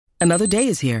Another day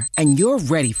is here, and you're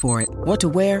ready for it. What to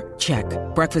wear? Check.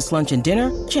 Breakfast, lunch, and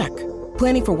dinner? Check.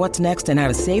 Planning for what's next and how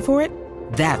to save for it?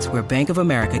 That's where Bank of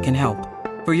America can help.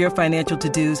 For your financial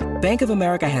to-dos, Bank of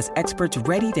America has experts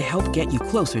ready to help get you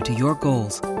closer to your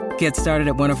goals. Get started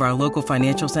at one of our local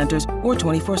financial centers or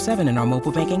 24/7 in our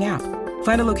mobile banking app.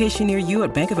 Find a location near you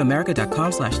at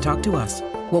bankofamerica.com/talktous.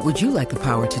 What would you like the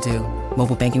power to do?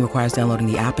 Mobile banking requires downloading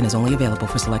the app and is only available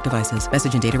for select devices.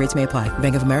 Message and data rates may apply.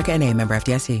 Bank of America N.A., member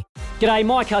FDIC. G'day,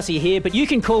 Mike Hussey here, but you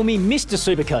can call me Mr.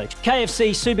 Supercoach. KFC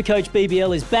Supercoach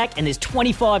BBL is back and there's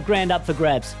 25 grand up for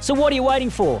grabs. So what are you waiting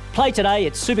for? Play today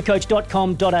at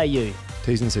supercoach.com.au.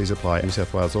 T's and C's apply. New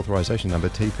South Wales authorisation number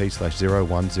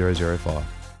TP/01005.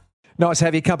 Nice to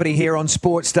have your company here on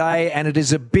Sports Day, and it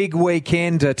is a big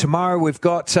weekend. Tomorrow we've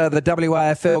got the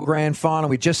WAFL Grand Final.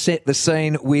 We just set the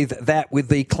scene with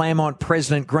the Claremont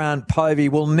President Grant Povey.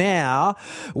 Well, now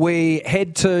we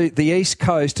head to the East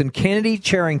Coast, and Kennedy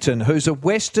Cherrington, who's a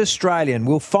West Australian,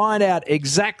 we'll find out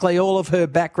exactly all of her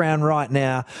background right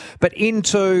now, but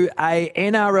into a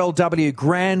NRLW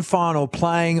Grand Final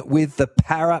playing with the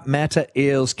Parramatta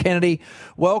Eels. Kennedy,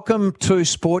 welcome to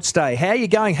Sports Day. How are you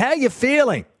going? How are you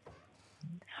feeling?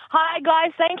 Hi,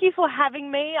 guys. Thank you for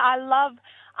having me. I love,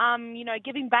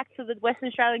 giving back to the Western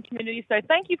Australian community, so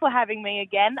thank you for having me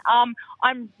again.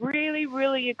 I'm really,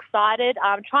 really excited.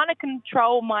 I'm trying to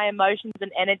control my emotions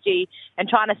and energy and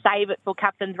trying to save it for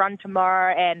Captain's Run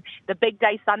tomorrow and the big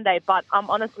day Sunday, but I'm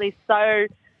honestly so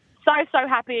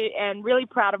happy and really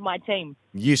proud of my team.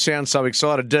 You sound so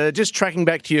excited. Just tracking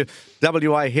back to your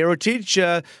WA heritage,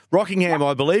 Rockingham,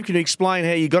 I believe. Can you explain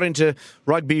how you got into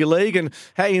rugby league and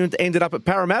how you ended up at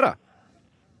Parramatta?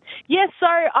 Yeah, so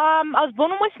I was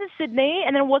born in Western Sydney,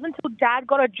 and then it wasn't until Dad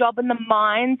got a job in the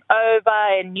mines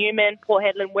over in Newman, Port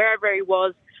Hedland, wherever he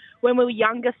was, when we were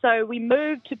younger. So we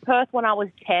moved to Perth when I was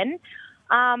 10.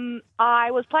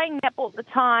 I was playing netball at the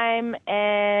time,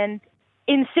 and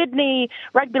in Sydney,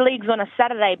 rugby league's on a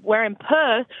Saturday. We're in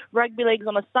Perth, rugby league's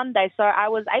on a Sunday. So I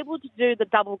was able to do the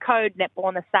double code netball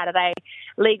on a Saturday,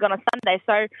 league on a Sunday.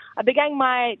 So I began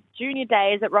my junior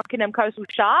days at Rockingham Coastal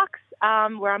Sharks,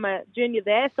 where I'm a junior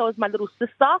there. So was my little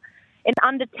sister. In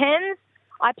under 10s,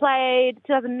 I played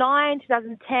 2009,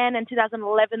 2010, and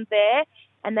 2011 there.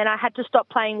 And then I had to stop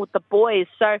playing with the boys.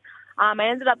 So I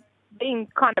ended up being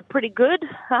kind of pretty good.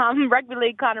 Rugby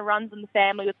league kind of runs in the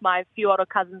family with my few older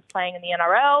cousins playing in the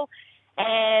NRL.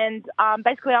 And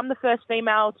basically I'm the first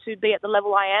female to be at the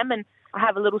level I am. And I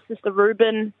have a little sister,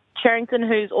 Ruben Cherrington,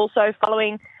 who's also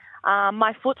following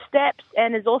my footsteps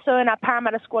and is also in our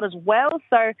Parramatta squad as well.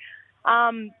 So,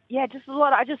 just a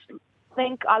lot. I just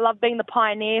think I love being the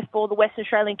pioneer for the Western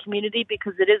Australian community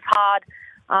because it is hard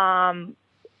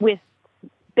with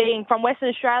being from Western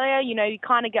Australia. You know, you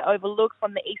kind of get overlooked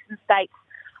from the eastern states.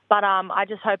 But I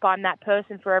just hope I'm that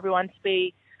person for everyone to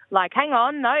be like, hang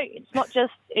on, no, it's not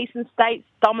just eastern states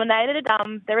dominated.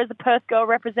 There is a Perth girl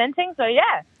representing. So,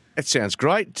 yeah. That sounds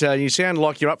great. You sound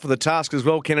like you're up for the task as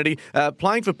well, Kennedy.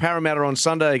 Playing for Parramatta on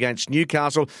Sunday against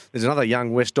Newcastle. There's another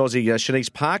young West Aussie,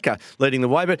 Shanice Parker, leading the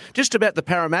way. But just about the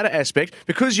Parramatta aspect,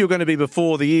 because you're going to be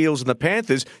before the Eels and the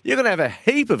Panthers, you're going to have a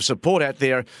heap of support out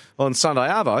there on Sunday,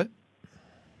 Arvo.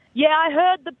 Yeah, I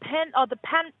heard the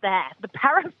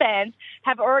Para fans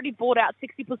have already bought out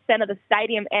 60% of the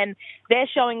stadium, and they're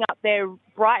showing up there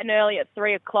bright and early at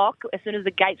 3 o'clock as soon as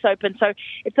the gates open. So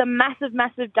it's a massive,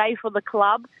 massive day for the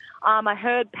club. I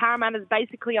heard Parramatta's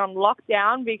basically on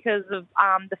lockdown because of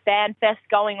the fan fest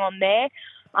going on there.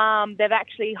 They've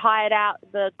actually hired out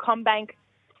the CommBank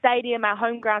Stadium, our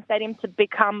home ground stadium, to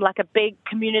become like a big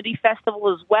community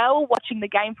festival as well, watching the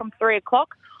game from 3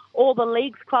 o'clock. All the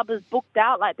leagues club is booked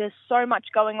out. Like, there's so much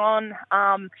going on.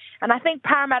 And I think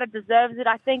Parramatta deserves it.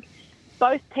 I think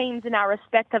both teams in our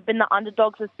respect have been the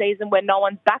underdogs this season where no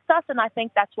one's backed us, and I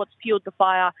think that's what's fueled the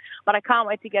fire. But I can't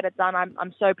wait to get it done.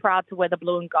 I'm so proud to wear the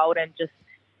blue and gold and just,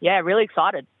 really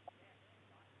excited.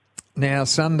 Now,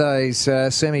 Sunday's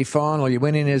semi-final, you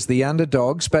went in as the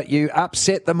underdogs, but you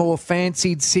upset the more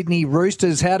fancied Sydney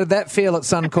Roosters. How did that feel at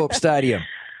Suncorp Stadium?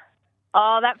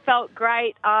 Oh, that felt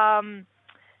great.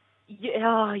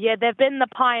 They've been the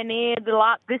pioneer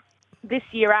this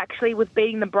year, actually, with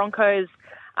beating the Broncos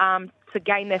to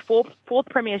gain their fourth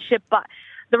premiership. But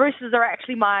the Roosters are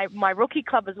actually my rookie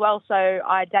club as well, so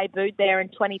I debuted there in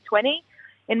 2020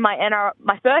 in my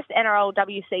first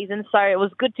NRLW season. So it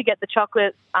was good to get the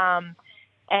chocolate,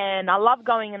 and I love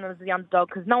going in as the underdog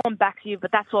because no one backs you,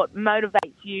 but that's what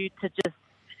motivates you to just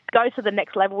go to the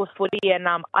next level with footy. And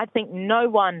I think no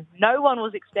one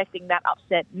was expecting that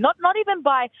upset. Not even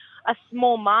by a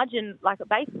small margin. Like,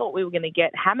 they thought we were going to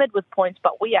get hammered with points,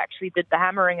 but we actually did the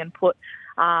hammering and put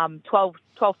 12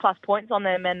 plus points on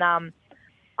them. And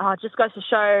just goes to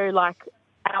show, like,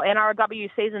 our NRLW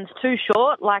season's too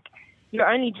short. Like, you're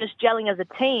only just gelling as a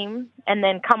team, and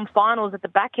then come finals at the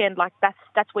back end, like,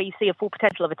 that's where you see a full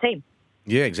potential of a team.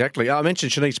 Yeah, exactly. I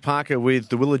mentioned Shanice Parker with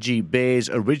the Willagee Bears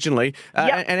originally.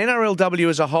 Yep. And NRLW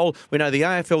as a whole, we know the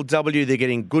AFLW, they're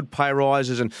getting good pay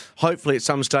rises and hopefully at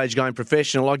some stage going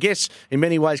professional. I guess in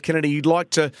many ways, Kennedy, you'd like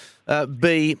to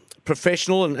be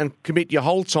professional and commit your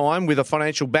whole time with a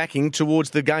financial backing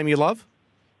towards the game you love?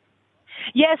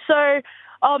 Yeah, so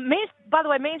by the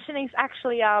way, me and Shanice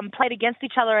actually played against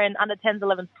each other in under 10s,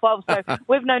 11s, 12s. So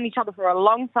we've known each other for a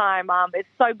long time. It's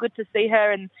so good to see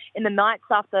her in the nights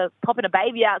after popping a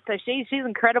baby out. So she's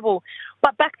incredible.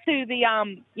 But back to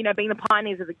the being the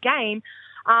pioneers of the game.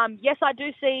 Yes, I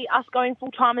do see us going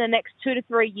full time in the next 2 to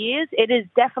 3 years. It is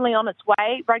definitely on its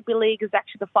way. Rugby league is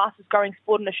actually the fastest growing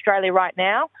sport in Australia right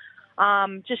now.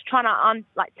 Just trying to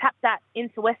tap that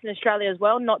into Western Australia as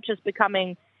well, not just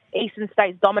becoming Eastern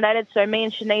states dominated. So me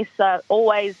and Shanice are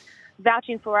always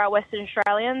vouching for our Western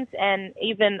Australians and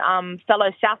even fellow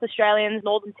South Australians,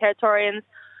 Northern Territorians,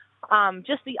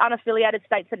 just the unaffiliated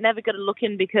states that never get a look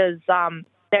in because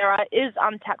there is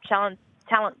untapped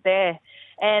talent there.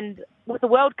 And with the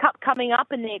World Cup coming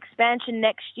up and the expansion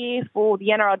next year for the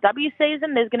NRLW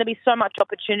season, there's going to be so much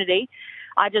opportunity.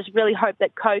 I just really hope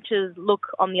that coaches look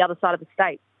on the other side of the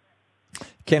state.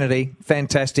 Kennedy,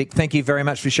 fantastic. Thank you very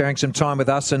much for sharing some time with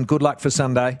us and good luck for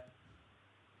Sunday.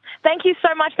 Thank you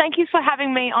so much. Thank you for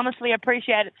having me. Honestly, I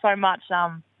appreciate it so much,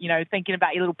 thinking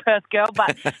about your little Perth girl.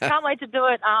 But can't wait to do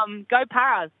it. Go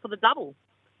Paras for the double.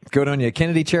 Good on you.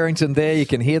 Kennedy Cherrington there. You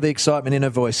can hear the excitement in her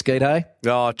voice, Skeet, hey?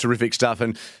 Oh, terrific stuff.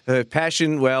 And her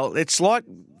passion, well, it's like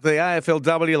the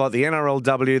AFLW, like the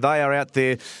NRLW. They are out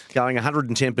there going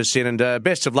 110%. And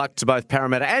best of luck to both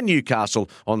Parramatta and Newcastle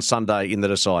on Sunday in the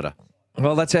decider.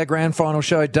 Well, that's our grand final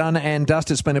show done and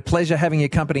dusted. It's been a pleasure having your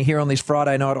company here on this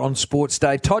Friday night on Sports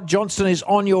Day. Todd Johnston is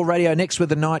on your radio next with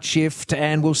the night shift,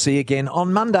 and we'll see you again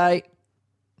on Monday.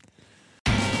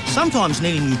 Sometimes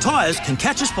needing new tyres can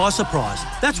catch us by surprise.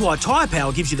 That's why Tyre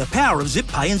Power gives you the power of Zip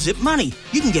Pay and Zip Money.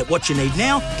 You can get what you need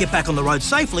now, get back on the road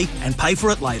safely and pay for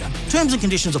it later. Terms and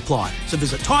conditions apply. So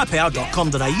visit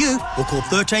tyrepower.com.au or call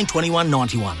 13 21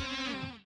 91.